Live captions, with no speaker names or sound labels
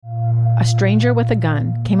a stranger with a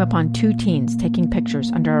gun came upon two teens taking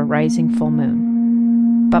pictures under a rising full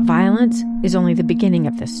moon. But violence is only the beginning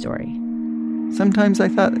of this story. Sometimes I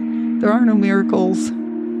thought, there are no miracles.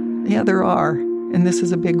 Yeah, there are, and this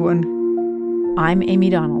is a big one. I'm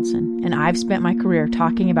Amy Donaldson, and I've spent my career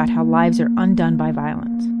talking about how lives are undone by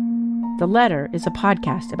violence. The Letter is a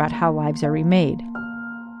podcast about how lives are remade.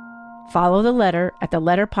 Follow The Letter at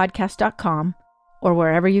theletterpodcast.com or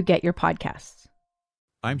wherever you get your podcasts.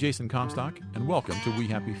 I'm Jason Comstock, and welcome to We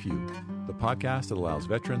Happy Few, the podcast that allows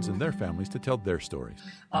veterans and their families to tell their stories.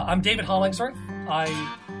 I'm David Hollingsworth.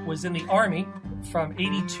 I was in the Army from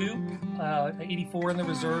 82, 84 in the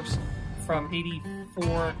reserves, from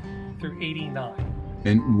 84 through 89.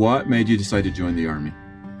 And what made you decide to join the Army?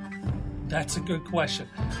 That's a good question.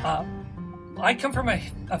 I come from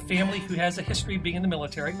a family who has a history of being in the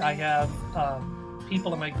military. I have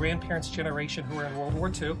people in my grandparents' generation who were in World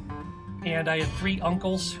War II, and I had three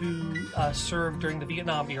uncles who served during the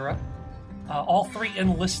Vietnam era. All three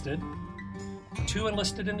enlisted. Two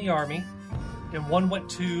enlisted in the Army, and one went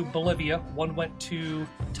to Bolivia, one went to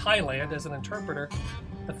Thailand as an interpreter.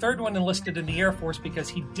 The third one enlisted in the Air Force because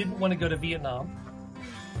he didn't want to go to Vietnam,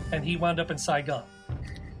 and he wound up in Saigon.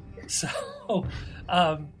 So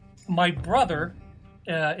my brother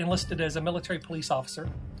enlisted as a military police officer,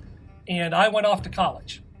 and I went off to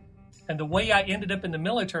college. And the way I ended up in the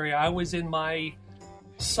military, I was in my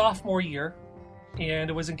sophomore year, and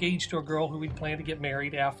I was engaged to a girl who we'd planned to get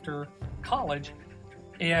married after college.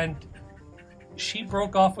 And she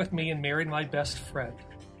broke off with me and married my best friend.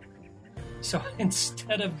 So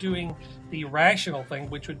instead of doing the rational thing,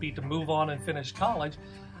 which would be to move on and finish college,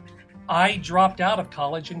 I dropped out of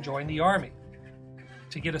college and joined the Army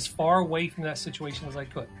to get as far away from that situation as I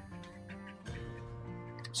could.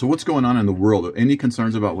 So what's going on in the world? Any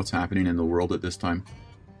concerns about what's happening in the world at this time?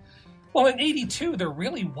 Well, in 82, there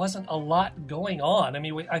really wasn't a lot going on. I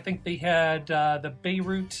mean, I think they had the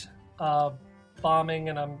Beirut bombing,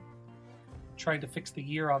 and I'm trying to fix the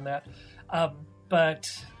year on that. But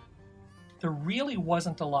there really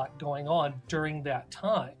wasn't a lot going on during that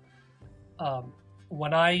time.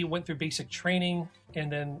 When I went through basic training and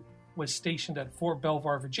then was stationed at Fort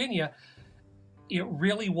Belvoir, Virginia, it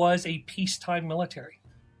really was a peacetime military.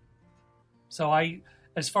 So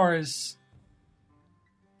as far as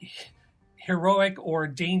heroic or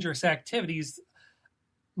dangerous activities,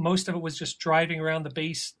 most of it was just driving around the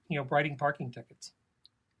base, writing parking tickets.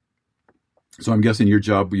 So I'm guessing your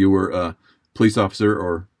job, you were a police officer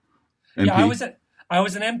or MP? Yeah, I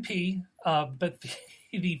was an MP, but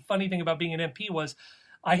the funny thing about being an MP was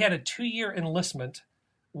I had a 2-year enlistment,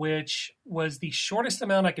 which was the shortest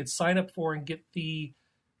amount I could sign up for and get the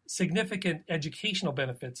significant educational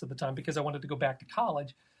benefits at the time because I wanted to go back to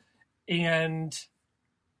college. And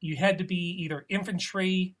you had to be either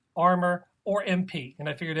infantry, armor, or MP. And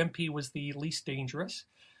I figured MP was the least dangerous.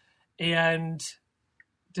 And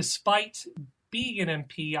despite being an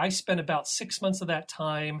MP, I spent about 6 months of that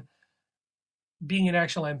time being an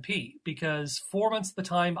actual MP because 4 months of the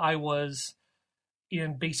time I was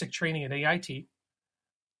in basic training at AIT.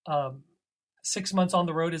 6 months on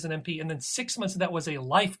the road as an MP, and then 6 months of that was a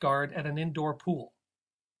lifeguard at an indoor pool.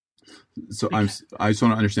 So I just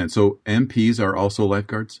want to understand. So MPs are also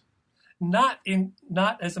lifeguards? Not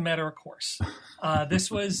as a matter of course.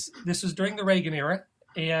 This was during the Reagan era,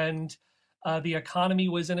 and the economy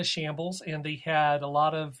was in a shambles, and they had a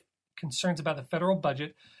lot of concerns about the federal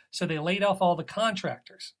budget, so they laid off all the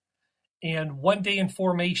contractors. And one day in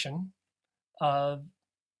formation, the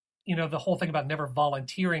whole thing about never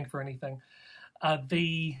volunteering for anything.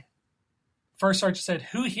 The first sergeant said,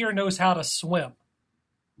 "Who here knows how to swim?"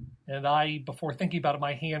 And I, before thinking about it,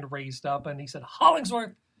 my hand raised up, and he said,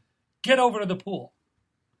 "Hollingsworth, get over to the pool."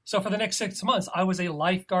 So for the next 6 months, I was a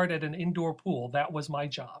lifeguard at an indoor pool. That was my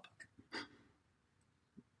job.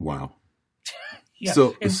 Wow. Yeah.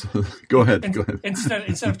 So go ahead. Instead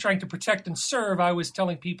of trying to protect and serve, I was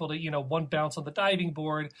telling people to, one bounce on the diving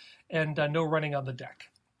board and no running on the deck.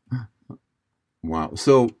 Wow.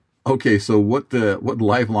 So, okay. So what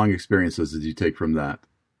lifelong experiences did you take from that?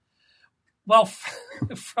 Well,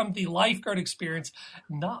 from the lifeguard experience,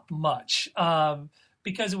 not much,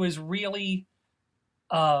 because it was really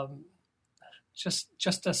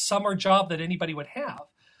just a summer job that anybody would have.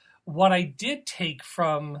 What I did take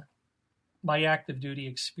from my active duty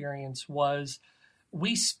experience was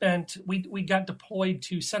we got deployed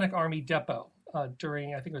to Seneca Army Depot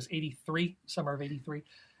during, I think it was 83, summer of 83.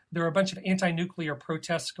 There were a bunch of anti-nuclear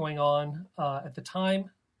protests going on at the time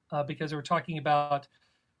because they were talking about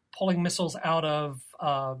pulling missiles out of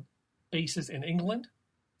bases in England.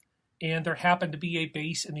 And there happened to be a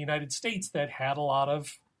base in the United States that had a lot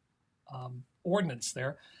of ordinance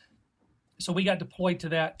there. So we got deployed to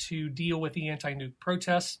that to deal with the anti-nuke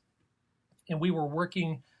protests. And we were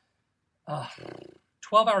working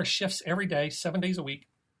 12-hour shifts every day, 7 days a week,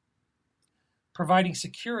 providing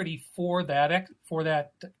security for that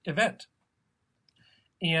event.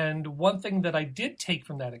 And one thing that I did take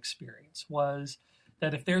from that experience was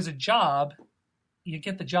that if there's a job, you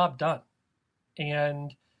get the job done.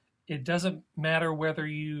 And it doesn't matter whether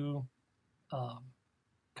you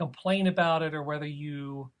complain about it or whether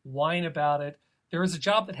you whine about it. There is a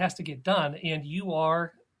job that has to get done, and you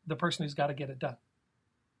are the person who's got to get it done.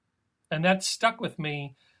 And that stuck with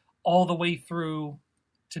me all the way through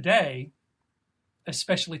today,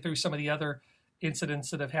 especially through some of the other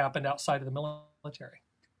incidents that have happened outside of the military.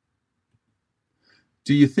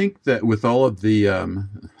 Do you think that with all of the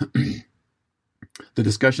the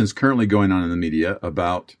discussions currently going on in the media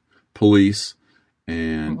about police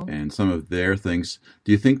and some of their things,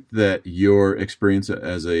 do you think that your experience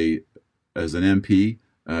as an MP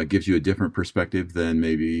gives you a different perspective than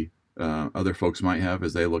maybe other folks might have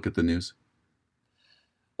as they look at the news?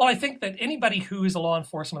 Well, I think that anybody who is a law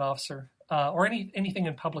enforcement officer or anything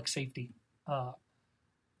in public safety,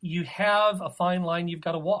 you have a fine line you've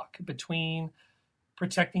got to walk between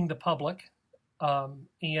protecting the public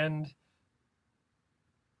and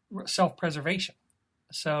self-preservation.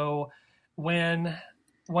 So when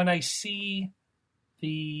I see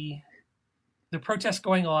the protests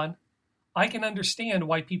going on, I can understand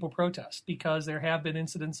why people protest, because there have been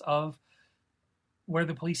incidents of where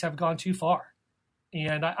the police have gone too far.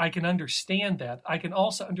 And I can understand that. I can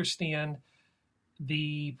also understand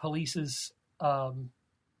the police's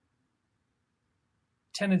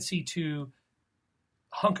tendency to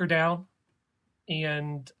hunker down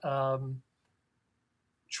and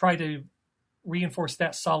try to reinforce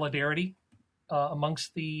that solidarity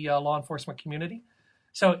amongst the law enforcement community.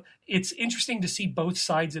 So it's interesting to see both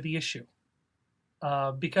sides of the issue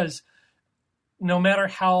because no matter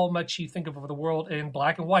how much you think of the world in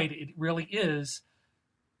black and white, it really is,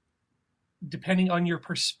 depending on your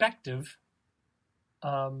perspective,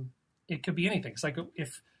 it could be anything. It's like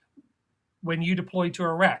when you deployed to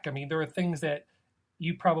Iraq, I mean, there are things that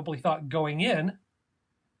you probably thought going in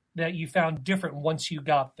that you found different once you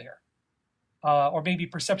got there. Or maybe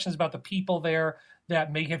perceptions about the people there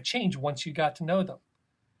that may have changed once you got to know them.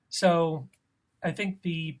 So I think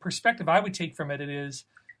the perspective I would take from it is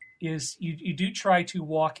you do try to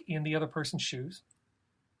walk in the other person's shoes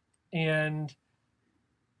and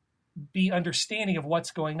be understanding of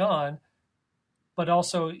what's going on. But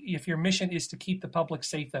also, if your mission is to keep the public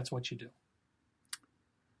safe, that's what you do.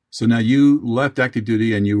 So now you left active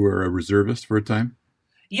duty and you were a reservist for a time?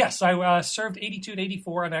 Yes, I served 82 to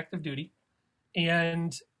 84 on active duty.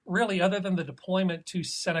 And really, other than the deployment to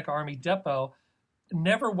Seneca Army Depot,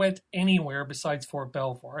 never went anywhere besides Fort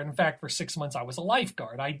Belvoir. And in fact, for 6 months, I was a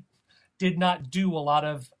lifeguard. I did not do a lot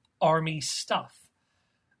of Army stuff.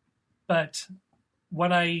 But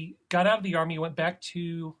when I got out of the Army, went back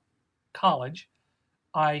to college,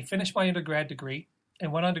 I finished my undergrad degree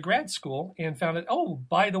and went on to grad school and found out, oh,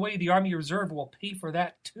 by the way, the Army Reserve will pay for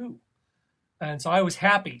that too. And so I was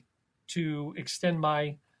happy to extend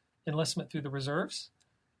my enlistment through the reserves.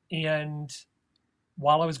 And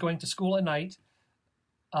while I was going to school at night,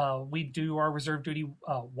 we do our reserve duty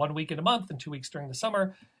 1 week in a month and 2 weeks during the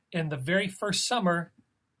summer. And the very first summer,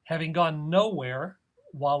 having gone nowhere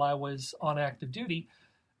while I was on active duty,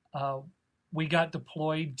 we got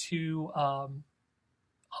deployed to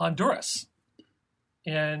Honduras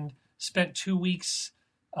and spent 2 weeks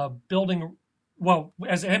building. Well,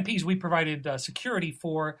 as MPs, we provided security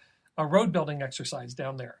for a road building exercise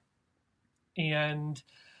down there. And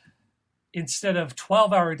instead of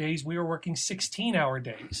 12-hour days, we were working 16-hour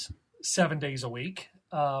days, 7 days a week,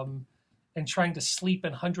 and trying to sleep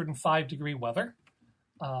in 105-degree weather.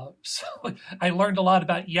 So I learned a lot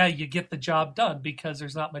about, you get the job done because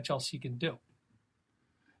there's not much else you can do.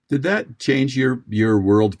 Did that change your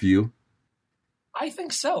worldview? I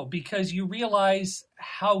think so, because you realize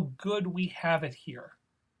how good we have it here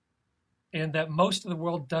and that most of the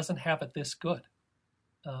world doesn't have it this good.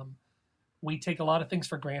 We take a lot of things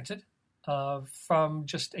for granted from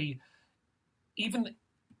just even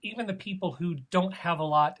the people who don't have a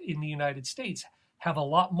lot in the United States have a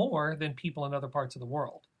lot more than people in other parts of the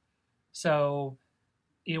world. So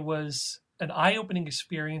it was an eye-opening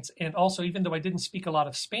experience. And also, even though I didn't speak a lot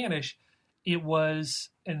of Spanish, it was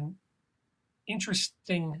an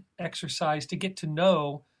interesting exercise to get to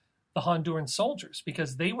know the Honduran soldiers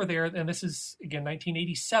because they were there. And this is, again,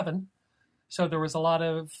 1987. So there was a lot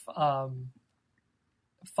of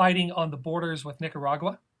fighting on the borders with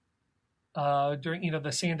Nicaragua. during the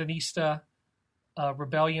Sandinista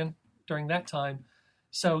rebellion during that time.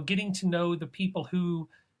 So getting to know the people who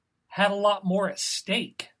had a lot more at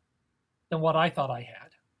stake than what I thought I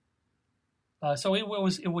had. So it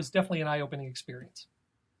was definitely an eye-opening experience.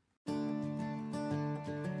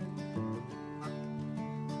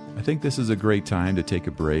 I think this is a great time to take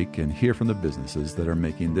a break and hear from the businesses that are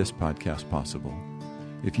making this podcast possible.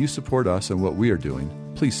 If you support us and what we are doing,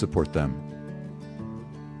 please support them.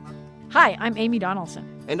 Hi, I'm Amy Donaldson.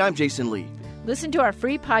 And I'm Jason Lee. Listen to our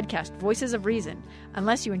free podcast, Voices of Reason,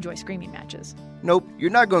 unless you enjoy screaming matches. Nope,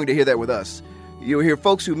 you're not going to hear that with us. You'll hear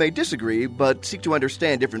folks who may disagree, but seek to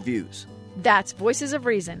understand different views. That's Voices of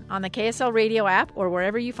Reason on the KSL Radio app or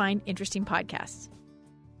wherever you find interesting podcasts.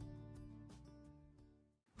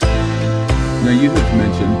 Now, you have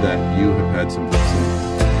mentioned that you have had some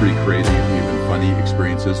pretty crazy, even funny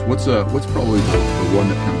experiences. What's probably the one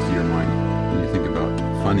that comes to your mind when you think about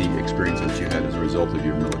funny experiences you had as a result of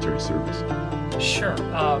your military service? Sure.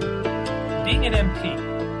 Being an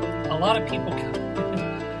MP, a lot of people come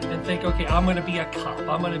and think, okay, I'm going to be a cop.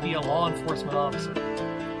 I'm going to be a law enforcement officer.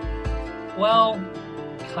 Well,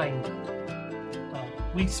 kind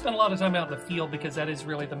of. We spend a lot of time out in the field because that is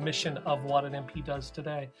really the mission of what an MP does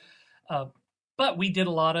today. But we did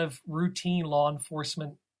a lot of routine law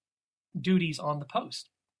enforcement duties on the post.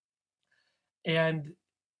 And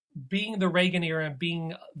being the Reagan era and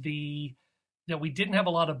being that we didn't have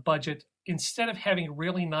a lot of budget, instead of having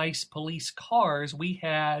really nice police cars,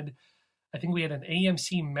 I think we had an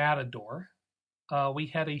AMC Matador. We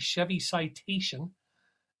had a Chevy Citation,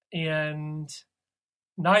 and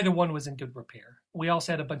neither one was in good repair. We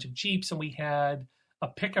also had a bunch of Jeeps, and we had a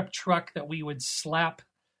pickup truck that we would slap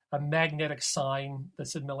a magnetic sign that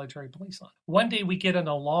said military police on. One day we get an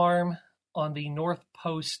alarm on the North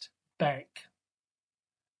Post Bank.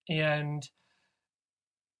 And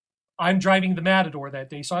I'm driving the Matador that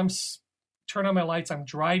day. So I'm turning on my lights. I'm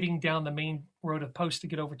driving down the main road of Post to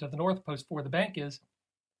get over to the North Post where the bank is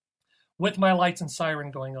with my lights and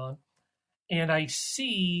siren going on. And I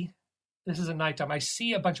see, this is at nighttime, I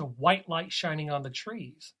see a bunch of white light shining on the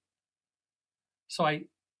trees. So I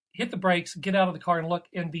hit the brakes, get out of the car and look,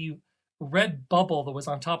 and the red bubble that was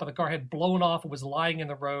on top of the car had blown off and was lying in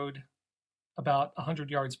the road about 100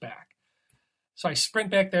 yards back. So I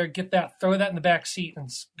sprint back there, get that, throw that in the back seat and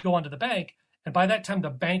go onto the bank. And by that time, the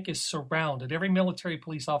bank is surrounded. Every military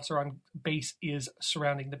police officer on base is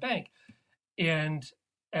surrounding the bank. And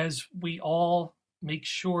as we all make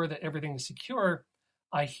sure that everything is secure,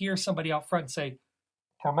 I hear somebody out front say,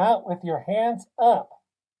 "Come out with your hands up."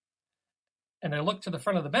 And I look to the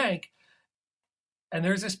front of the bank, and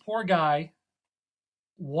there's this poor guy,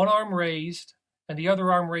 one arm raised and the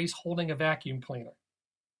other arm raised holding a vacuum cleaner.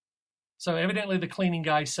 So evidently the cleaning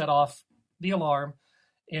guy set off the alarm,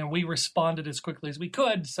 and we responded as quickly as we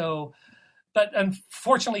could. But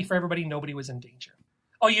unfortunately for everybody, nobody was in danger.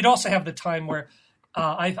 Oh, you'd also have the time where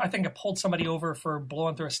I think I pulled somebody over for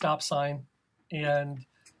blowing through a stop sign, and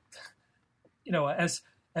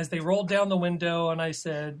as they rolled down the window and I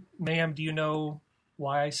said, "Ma'am, do you know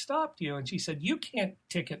why I stopped you?" And she said, "You can't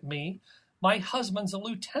ticket me. My husband's a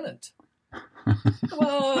lieutenant."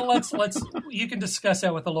 Well, you can discuss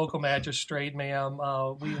that with the local magistrate, ma'am.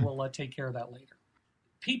 We will take care of that later.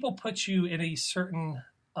 People put you in a certain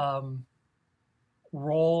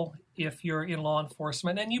role if you're in law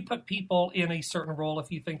enforcement, and you put people in a certain role if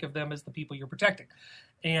you think of them as the people you're protecting.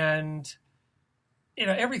 And,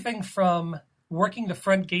 everything from working the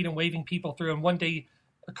front gate and waving people through. And one day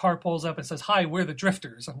a car pulls up and says, "Hi, we're the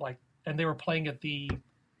Drifters." I'm like, and they were playing at the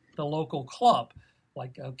local club.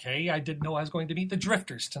 Like, okay, I didn't know I was going to meet the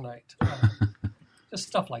Drifters tonight. Just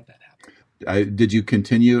stuff like that happened. Did you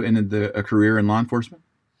continue in a career in law enforcement?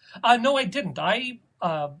 No, I didn't. I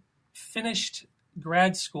finished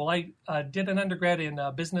grad school. I did an undergrad in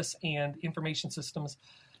business and information systems,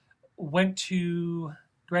 went to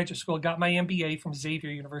graduate school, got my MBA from Xavier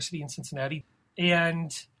University in Cincinnati,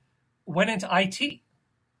 and went into IT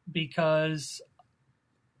because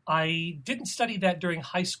I didn't study that during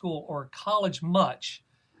high school or college much.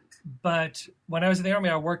 But when I was in the Army,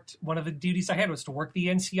 one of the duties I had was to work the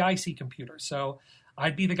NCIC computer. So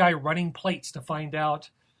I'd be the guy running plates to find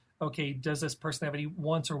out, okay, does this person have any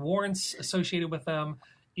wants or warrants associated with them?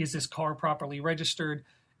 Is this car properly registered?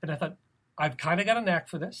 And I thought, I've kind of got a knack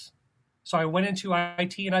for this. So I went into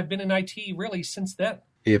IT, and I've been in IT really since then.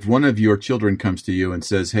 If one of your children comes to you and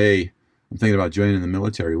says, "Hey, I'm thinking about joining the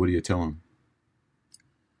military," what do you tell them?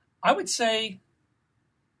 I would say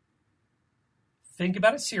think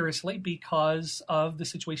about it seriously because of the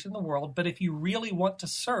situation in the world. But if you really want to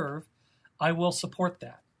serve, I will support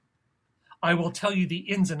that. I will tell you the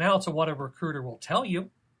ins and outs of what a recruiter will tell you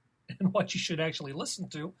and what you should actually listen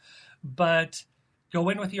to. But go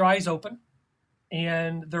in with your eyes open.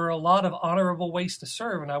 And there are a lot of honorable ways to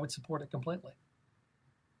serve, and I would support it completely.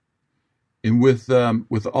 And with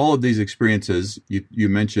all of these experiences, you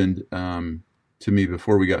mentioned to me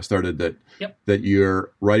before we got started that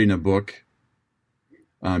you're writing a book.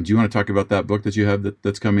 Do you want to talk about that book that you have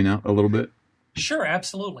that's coming out a little bit? Sure,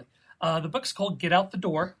 absolutely. The book's called Get Out the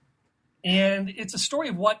Door, and it's a story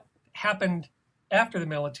of what happened after the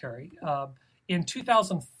military. In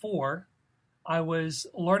 2004, I was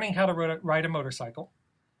learning how to ride a motorcycle,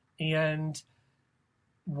 and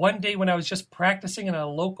one day when I was just practicing in a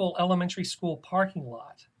local elementary school parking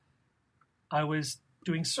lot, I was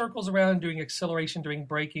doing circles around, doing acceleration, doing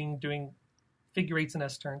braking, doing figure eights and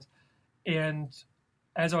S-turns. And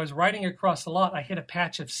as I was riding across the lot, I hit a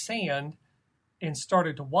patch of sand and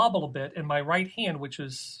started to wobble a bit. And my right hand, which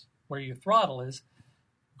is where your throttle is,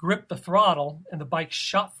 gripped the throttle and the bike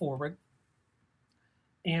shot forward.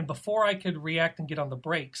 And before I could react and get on the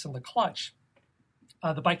brakes and the clutch,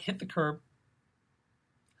 the bike hit the curb.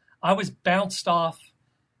 I was bounced off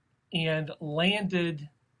and landed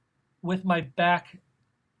with my back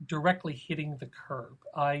directly hitting the curb.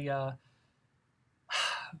 I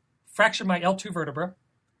fractured my L2 vertebra,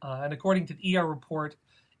 and according to the ER report,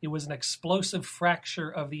 it was an explosive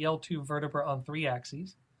fracture of the L2 vertebra on 3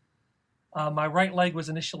 axes. My right leg was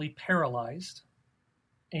initially paralyzed,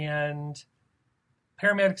 and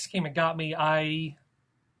paramedics came and got me. I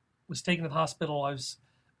was taken to the hospital. I was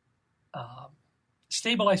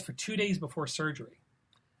stabilized for 2 days before surgery.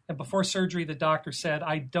 And before surgery, the doctor said,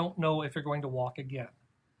 I don't know if you're going to walk again.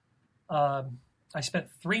 I spent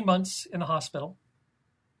 3 months in the hospital.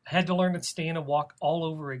 I had to learn to stand and walk all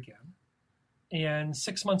over again. And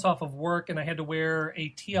 6 months off of work, and I had to wear a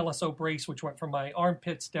TLSO brace, which went from my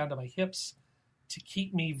armpits down to my hips to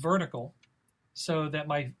keep me vertical so that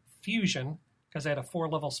my fusion, because I had a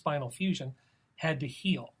 4-level spinal fusion, had to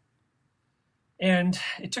heal. And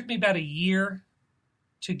it took me about a year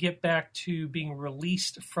to get back to being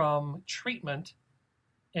released from treatment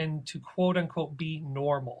and to quote unquote be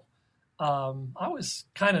normal. I was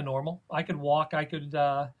kind of normal. I could walk, I could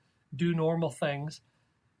do normal things.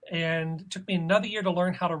 And it took me another year to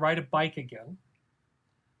learn how to ride a bike again.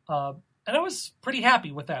 And I was pretty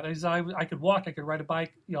happy with that. As I could walk, I could ride a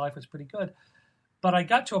bike, life was pretty good. But I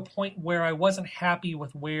got to a point where I wasn't happy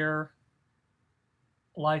with where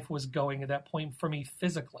life was going at that point for me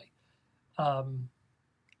physically.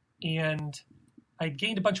 And I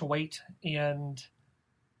gained a bunch of weight and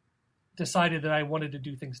decided that I wanted to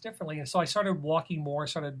do things differently. And so I started walking more,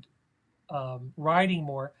 started riding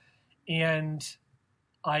more. And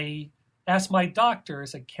I asked my doctor, I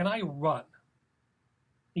said, can I run?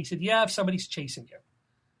 He said, yeah, if somebody's chasing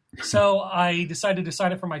you. So I decided to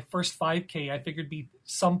sign up for my first 5K. I figured it'd be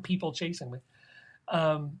some people chasing me.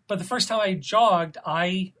 But the first time I jogged,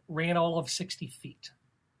 I ran all of 60 feet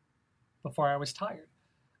before I was tired.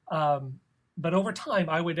 But over time,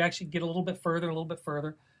 I would actually get a little bit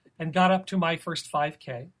further, and got up to my first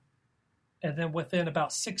 5K. And then within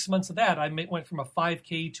about 6 months of that, I went from a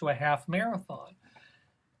 5K to a half marathon.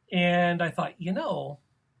 And I thought,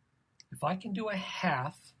 if I can do a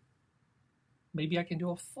half, maybe I can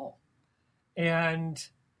do a full. And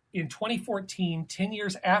in 2014, 10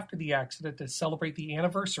 years after the accident, to celebrate the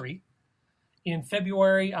anniversary, in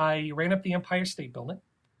February, I ran up the Empire State Building.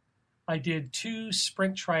 I did 2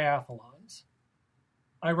 sprint triathlons.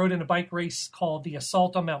 I rode in a bike race called the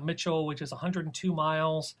Assault on Mount Mitchell, which is 102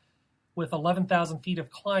 miles with 11,000 feet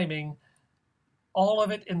of climbing, all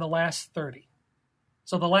of it in the last 30.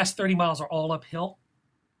 So the last 30 miles are all uphill.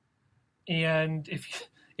 And if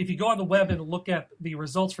you go on the web and look at the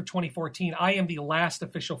results for 2014, I am the last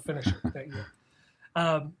official finisher that year.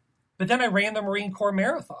 But then I ran the Marine Corps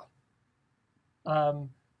Marathon.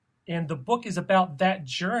 And the book is about that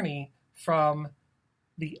journey from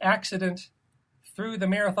the accident through the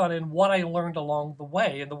marathon and what I learned along the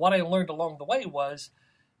way. And what I learned along the way was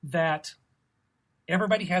that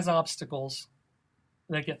everybody has obstacles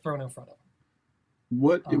that get thrown in front of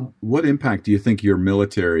them. What impact do you think your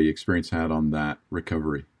military experience had on that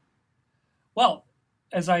recovery? Well,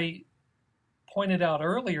 as I pointed out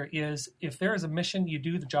earlier, is if there is a mission, you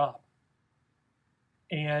do the job.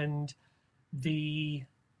 And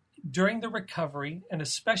during the recovery, and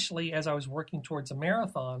especially as I was working towards a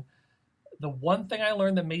marathon, the one thing I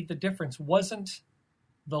learned that made the difference wasn't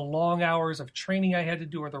the long hours of training I had to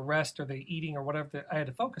do or the rest or the eating or whatever that I had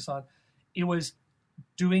to focus on. It was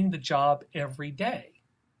doing the job every day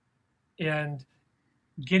and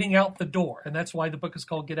getting out the door. And that's why the book is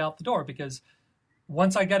called Get Out the Door, because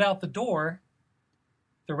once I got out the door,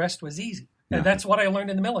 the rest was easy. Yeah. And that's what I learned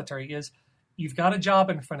in the military is you've got a job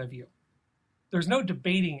in front of you. There's no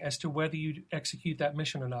debating as to whether you execute that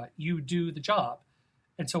mission or not. You do the job.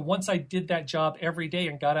 And so once I did that job every day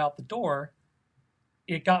and got out the door,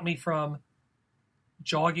 it got me from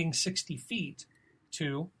jogging 60 feet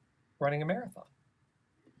to running a marathon.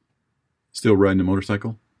 Still riding a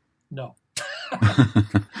motorcycle? No.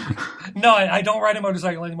 No, I don't ride a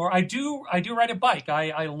motorcycle anymore. I do ride a bike.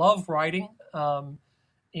 I love riding,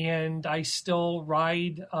 and I still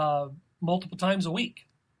ride multiple times a week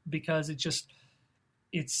because it's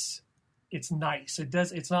nice.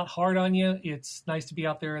 It's not hard on you. It's nice to be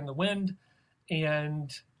out there in the wind,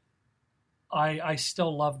 and I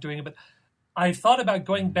still love doing it. But I thought about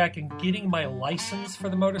going back and getting my license for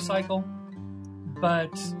the motorcycle,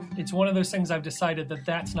 but it's one of those things I've decided that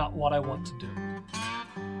that's not what I want to do.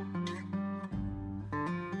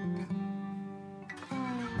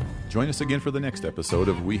 Join us again for the next episode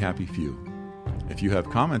of We Happy Few. If you have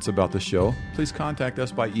comments about the show, please contact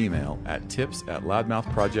us by email at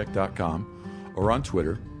tips@loudmouthproject.com or on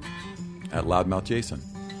Twitter @loudmouthjason.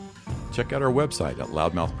 Check out our website at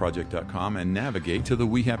loudmouthproject.com and navigate to the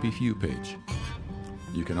We Happy Few page.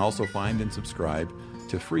 You can also find and subscribe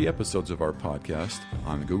to free episodes of our podcast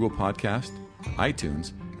on Google Podcast,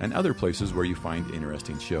 iTunes, and other places where you find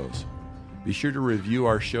interesting shows. Be sure to review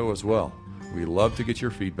our show as well. We love to get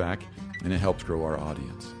your feedback, and it helps grow our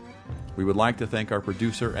audience. We would like to thank our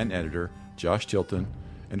producer and editor, Josh Tilton,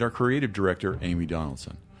 and our creative director, Amy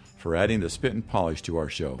Donaldson, for adding the spit and polish to our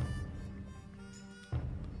show.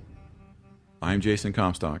 I'm Jason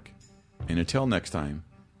Comstock, and until next time,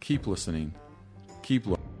 keep listening, keep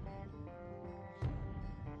learning.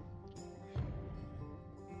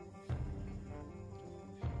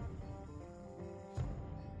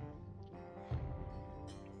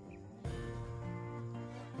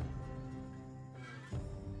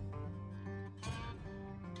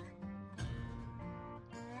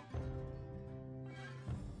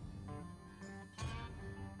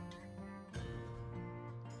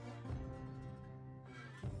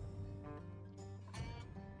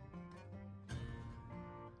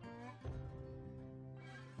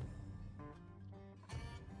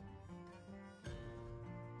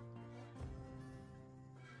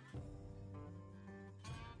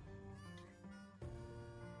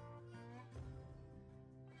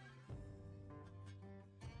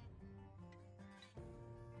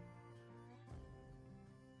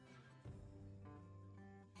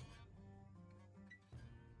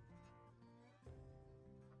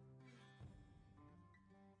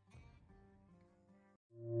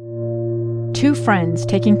 Two friends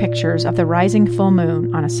taking pictures of the rising full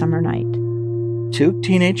moon on a summer night. Two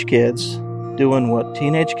teenage kids doing what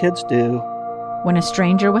teenage kids do. When a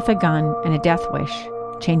stranger with a gun and a death wish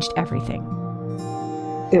changed everything.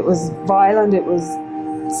 It was violent, it was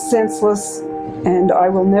senseless, and I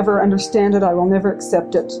will never understand it, I will never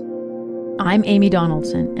accept it. I'm Amy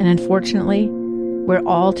Donaldson, and unfortunately, we're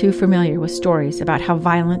all too familiar with stories about how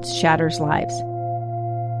violence shatters lives.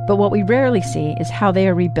 But what we rarely see is how they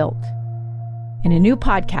are rebuilt. In a new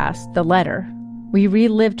podcast, The Letter, we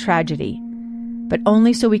relive tragedy, but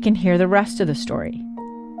only so we can hear the rest of the story.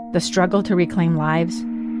 The struggle to reclaim lives,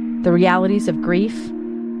 the realities of grief,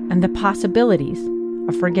 and the possibilities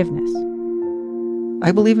of forgiveness.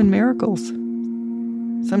 I believe in miracles.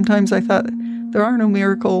 Sometimes I thought, there are no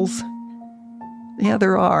miracles. Yeah,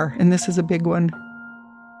 there are, and this is a big one.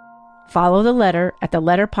 Follow The Letter at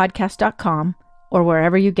theletterpodcast.com or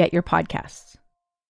wherever you get your podcasts.